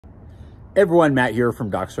Hey everyone, Matt here from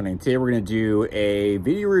Docs Running. Today we're going to do a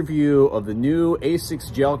video review of the new Asics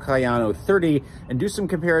Kayano 30 and do some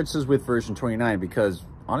comparisons with version 29 because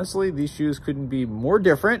honestly these shoes couldn't be more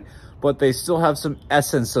different, but they still have some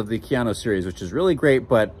essence of the Kayano series, which is really great.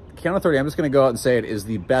 But Kayano 30, I'm just going to go out and say it is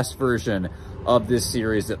the best version of this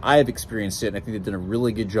series that I have experienced it, and I think they've done a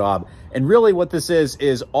really good job. And really what this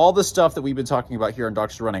is all the stuff that we've been talking about here on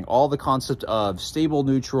Docs Running, all the concept of stable,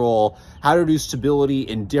 neutral, how to do stability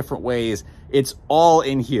in different ways. It's all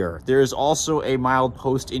in here. There's also a mild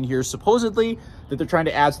post in here supposedly that they're trying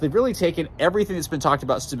to add. So they've really taken everything that's been talked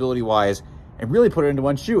about stability wise and really put it into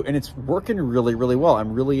one shoe, and it's working really, really well.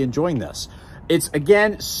 I'm really enjoying this. It's,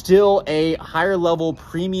 again, still a higher level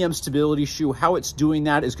premium stability shoe. How it's doing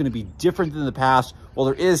that is going to be different than the past. While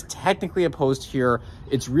there is technically a post here,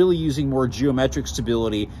 it's really using more geometric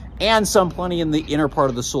stability and plenty in the inner part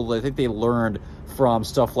of the sole that I think they learned from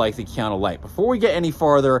stuff like the Kayano Light. Before we get any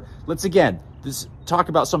farther, let's talk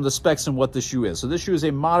about some of the specs and what the shoe is. So this shoe is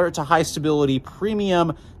a moderate to high stability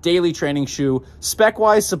premium daily training shoe. Spec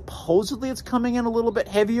wise, supposedly it's coming in a little bit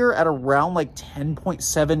heavier at around like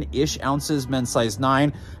 10.7-ish ounces, men's size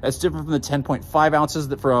 9. That's different from the 10.5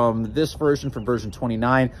 ounces from this version, from version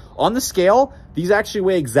 29. On the scale, these actually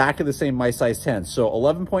weigh exactly the same, my size 10. So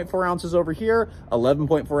 11.4 ounces over here,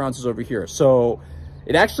 11.4 ounces over here. So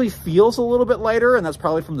it actually feels a little bit lighter, and that's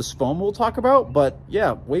probably from this foam we'll talk about. But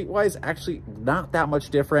yeah, weight-wise, actually not that much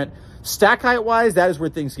different. Stack height-wise, that is where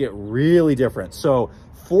things get really different. So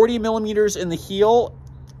 40 millimeters in the heel,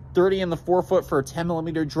 30 in the forefoot for a 10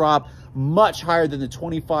 millimeter drop, much higher than the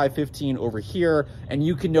 25-15 over here. And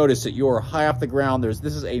you can notice that you're high off the ground. This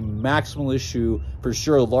is a maximalist shoe for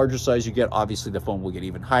sure. The larger size you get, obviously the foam will get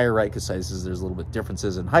even higher, right? Because sizes, there's a little bit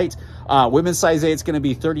differences in height. Women's size 8 is going to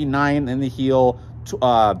be 39 in the heel,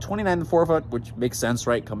 29 in the forefoot, which makes sense,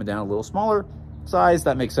 right? Coming down a little smaller size,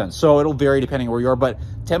 that makes sense. So it'll vary depending on where you are, but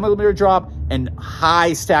 10 millimeter drop and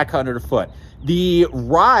high stack under the foot. The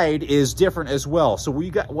ride is different as well. So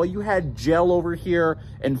you had gel over here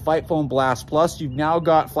and Flight Foam Blast Plus, you've now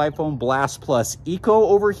got Flight Foam Blast Plus Eco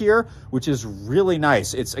over here, which is really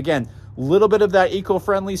nice. It's, again, a little bit of that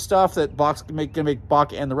eco-friendly stuff that can make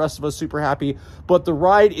Bach and the rest of us super happy, but the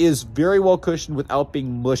ride is very well cushioned without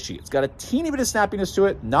being mushy. It's got a teeny bit of snappiness to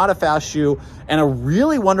it, not a fast shoe, and a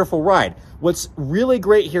really wonderful ride. What's really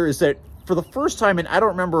great here is that for the first time in I don't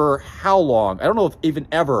remember how long, I don't know if even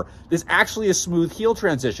ever, there's actually a smooth heel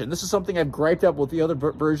transition. This is something I've griped up with the other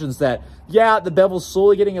versions that, yeah, the bevel's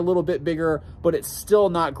slowly getting a little bit bigger, but it's still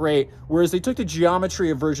not great. Whereas they took the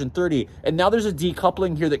geometry of version 30, and now there's a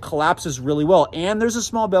decoupling here that collapses really well. And there's a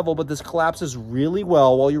small bevel, but this collapses really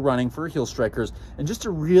well while you're running for heel strikers, and just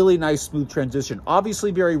a really nice smooth transition.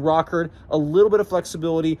 Obviously very rockered, a little bit of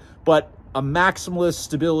flexibility, but a maximalist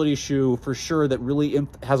stability shoe for sure that really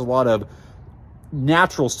has a lot of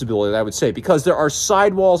natural stability, I would say, because there are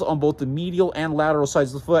sidewalls on both the medial and lateral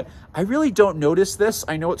sides of the foot. I really don't notice this.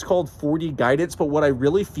 I know it's called 4D guidance, but what I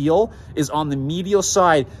really feel is on the medial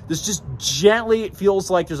side, this just gently feels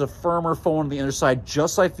like there's a firmer foam on the inner side,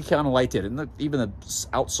 just like the Kayano Light did. And even the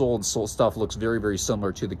outsole and sole stuff looks very, very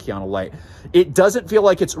similar to the Kayano Light. It doesn't feel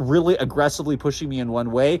like it's really aggressively pushing me in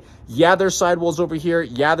one way. Yeah, there's sidewalls over here.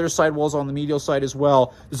 Yeah, there's sidewalls on the medial side as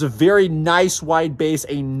well. There's a very nice wide base,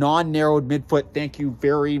 a non-narrowed midfoot. Thank you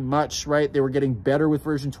very much, right? They were getting better with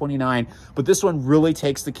version 29, but this one really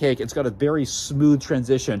takes the cake. It's got a very smooth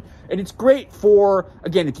transition, and it's great for,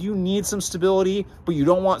 again, if you need some stability, but you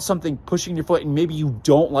don't want something pushing your foot, and maybe you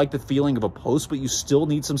don't like the feeling of a post, but you still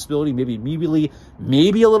need some stability, maybe medially,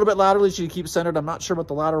 maybe a little bit laterally, so you keep centered. I'm not sure about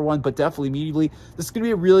the lateral one, but definitely medially. This is going to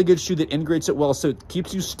be a really good shoe that integrates it well, so it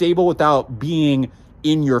keeps you stable without being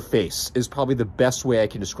in your face, is probably the best way I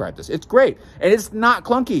can describe this. It's great, and it's not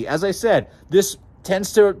clunky. As I said, this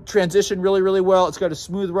tends to transition really, really well. It's got a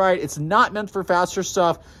smooth ride. It's not meant for faster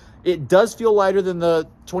stuff. It does feel lighter than the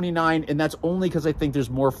 29, and that's only because I think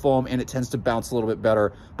there's more foam and it tends to bounce a little bit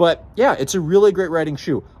better. But yeah, it's a really great riding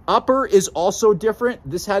shoe. Upper is also different.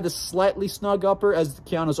 This had a slightly snug upper, as the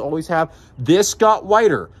Kayanos always have. This got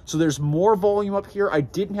wider, so there's more volume up here. I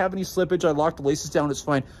didn't have any slippage. I locked the laces down, it's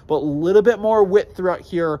fine, but a little bit more width throughout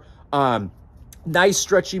here. Nice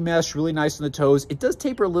stretchy mesh, really nice on the toes. It does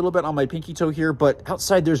taper a little bit on my pinky toe here, but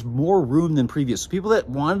outside there's more room than previous. So people that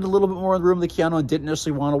wanted a little bit more room in the Kayano and didn't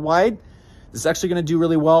necessarily want a wide, this is actually going to do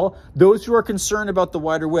really well. Those who are concerned about the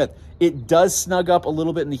wider width, it does snug up a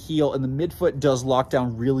little bit in the heel, and the midfoot does lock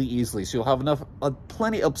down really easily. So you'll have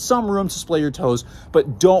plenty of some room to splay your toes,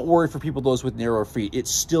 but don't worry for those with narrower feet. It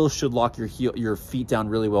still should lock your feet down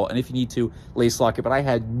really well. And if you need to, lace lock it, but I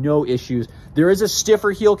had no issues. There is a stiffer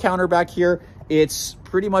heel counter back here. It's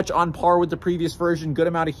pretty much on par with the previous version, good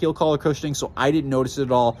amount of heel collar cushioning, so I didn't notice it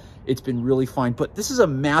at all. It's been really fine, but this is a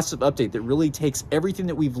massive update that really takes everything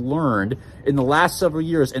that we've learned in the last several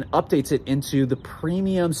years and updates it into the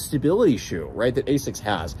premium stability shoe, right, that Asics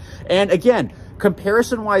has. And again,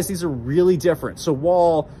 comparison-wise, these are really different. So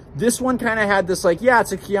while this one kind of had this like, yeah,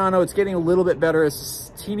 it's a Kayano, it's getting a little bit better,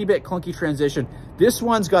 it's a teeny bit clunky transition. This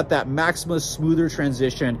one's got that Maximus smoother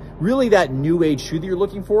transition, really that new age shoe that you're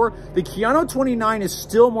looking for. The Kayano 29 is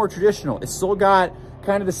still more traditional. It's still got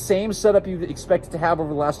kind of the same setup you'd expect it to have over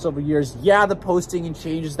the last several years. Yeah, the posting and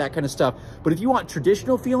changes, that kind of stuff. But if you want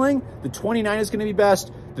traditional feeling, the 29 is going to be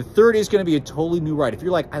best. The 30 is going to be a totally new ride. If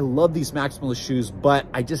you're like, I love these maximalist shoes, but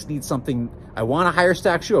I just need something, I want a higher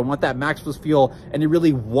stack shoe. I want that maximalist feel and a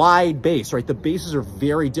really wide base, right? The bases are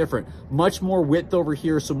very different. Much more width over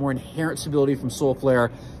here, so more inherent stability from sole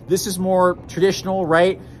flare. This is more traditional,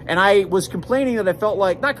 right? And I was complaining that I felt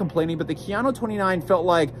like, not complaining, but the Kayano 29 felt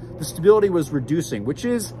like the stability was reducing, which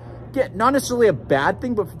is, not necessarily a bad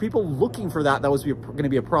thing, but for people looking for that, that was going to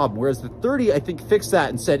be a problem. Whereas the 30, I think, fixed that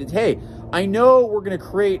and said, hey, I know we're going to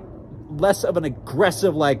create less of an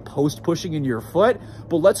aggressive like post pushing in your foot,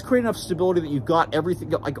 but let's create enough stability that you've got everything,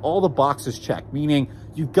 like all the boxes checked, meaning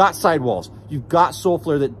you've got sidewalls, you've got sole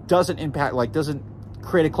flare that doesn't impact, like doesn't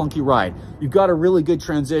create a clunky ride, you've got a really good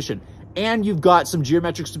transition, and you've got some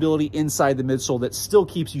geometric stability inside the midsole that still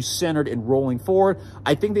keeps you centered and rolling forward.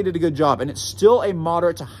 I think they did a good job, and it's still a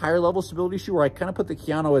moderate to higher level stability shoe, where I kind of put the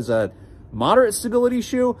Kayano as a moderate stability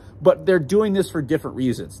shoe, but they're doing this for different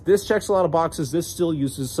reasons. This checks a lot of boxes. This still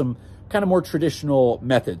uses some kind of more traditional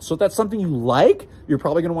methods. So if that's something you like, you're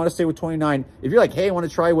probably going to want to stay with 29. If you're like, hey, I want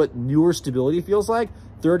to try what newer stability feels like,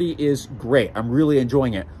 30 is great. I'm really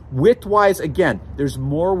enjoying it. Width-wise, again, there's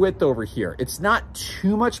more width over here. It's not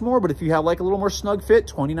too much more, but if you have like a little more snug fit,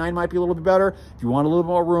 29 might be a little bit better. If you want a little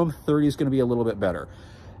more room, 30 is going to be a little bit better.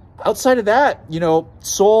 Outside of that, you know,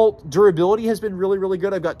 sole durability has been really, really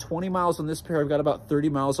good. I've got 20 miles on this pair. I've got about 30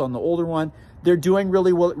 miles on the older one. They're doing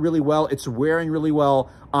really well. It's wearing really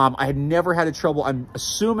well. I had never had a trouble. I'm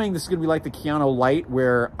assuming this is going to be like the Kayano Light,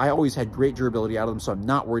 where I always had great durability out of them, so I'm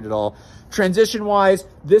not worried at all. Transition-wise,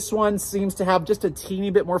 this one seems to have just a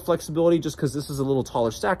teeny bit more flexibility just because this is a little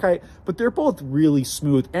taller stack height, but they're both really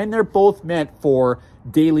smooth, and they're both meant for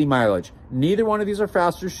daily mileage. Neither one of these are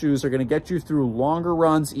faster shoes. They're going to get you through longer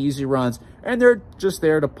runs, easy runs, and they're just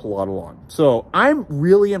there to plod along. So I'm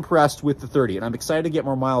really impressed with the 30, and I'm excited to get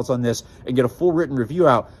more miles on this and get a full written review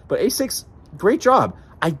out. But Asics, great job.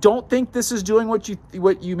 I don't think this is doing what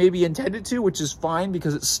you maybe intended to, which is fine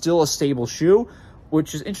because it's still a stable shoe,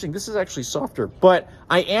 which is interesting. This is actually softer, but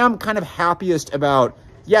I am kind of happiest about,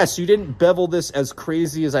 yes, you didn't bevel this as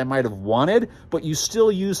crazy as I might have wanted, but you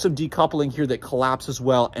still use some decoupling here that collapses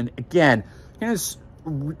well. And again, kind of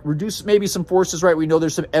reduce maybe some forces, right? We know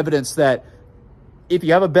there's some evidence that if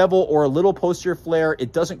you have a bevel or a little posterior flare,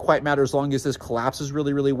 it doesn't quite matter as long as this collapses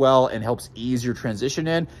really, really well and helps ease your transition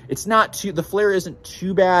in. It's not too, the flare isn't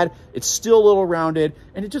too bad. It's still a little rounded,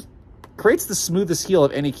 and it just creates the smoothest heel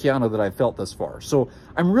of any Kayano that I've felt thus far. So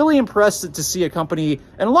I'm really impressed to see a company,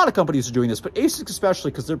 and a lot of companies are doing this, but Asics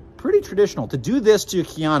especially, because they're pretty traditional. To do this to a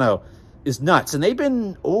Kayano is nuts, and they've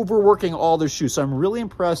been overworking all their shoes. So I'm really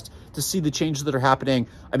impressed to see the changes that are happening.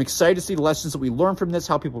 I'm excited to see the lessons that we learn from this,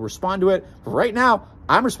 how people respond to it. But right now,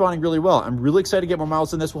 I'm responding really well. I'm really excited to get more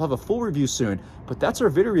miles in this. We'll have a full review soon, but that's our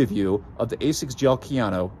video review of the Asics Gel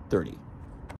Kayano 30.